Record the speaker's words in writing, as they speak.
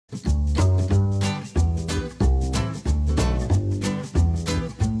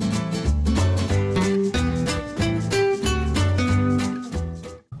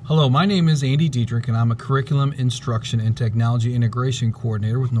Hello, my name is Andy Dietrich, and I'm a Curriculum Instruction and Technology Integration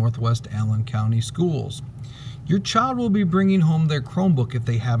Coordinator with Northwest Allen County Schools. Your child will be bringing home their Chromebook if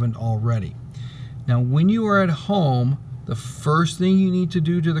they haven't already. Now, when you are at home, the first thing you need to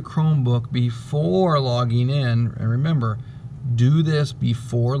do to the Chromebook before logging in, and remember, do this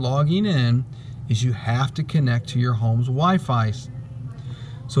before logging in, is you have to connect to your home's Wi-Fi.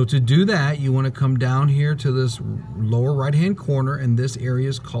 So to do that, you want to come down here to this lower right-hand corner, and this area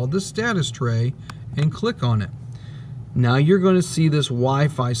is called the status tray, and click on it. Now you're going to see this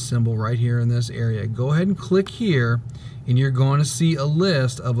Wi-Fi symbol right here in this area. Go ahead and click here, and you're going to see a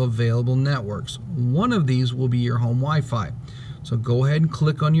list of available networks. One of these will be your home Wi-Fi. So go ahead and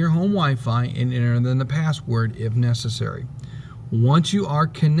click on your home Wi-Fi and enter in the password if necessary. Once you are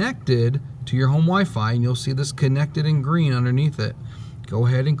connected to your home Wi-Fi, and you'll see this connected in green underneath it, go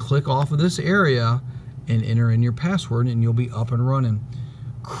ahead and click off of this area and enter in your password, and you'll be up and running.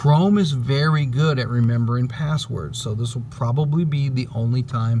 Chrome is very good at remembering passwords, so this will probably be the only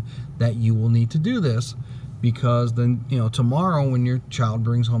time that you will need to do this, because then, tomorrow when your child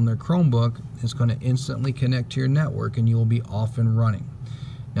brings home their Chromebook, it's going to instantly connect to your network and you will be off and running.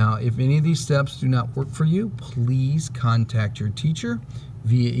 Now, if any of these steps do not work for you, please contact your teacher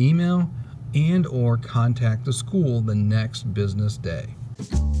via email and/or contact the school the next business day.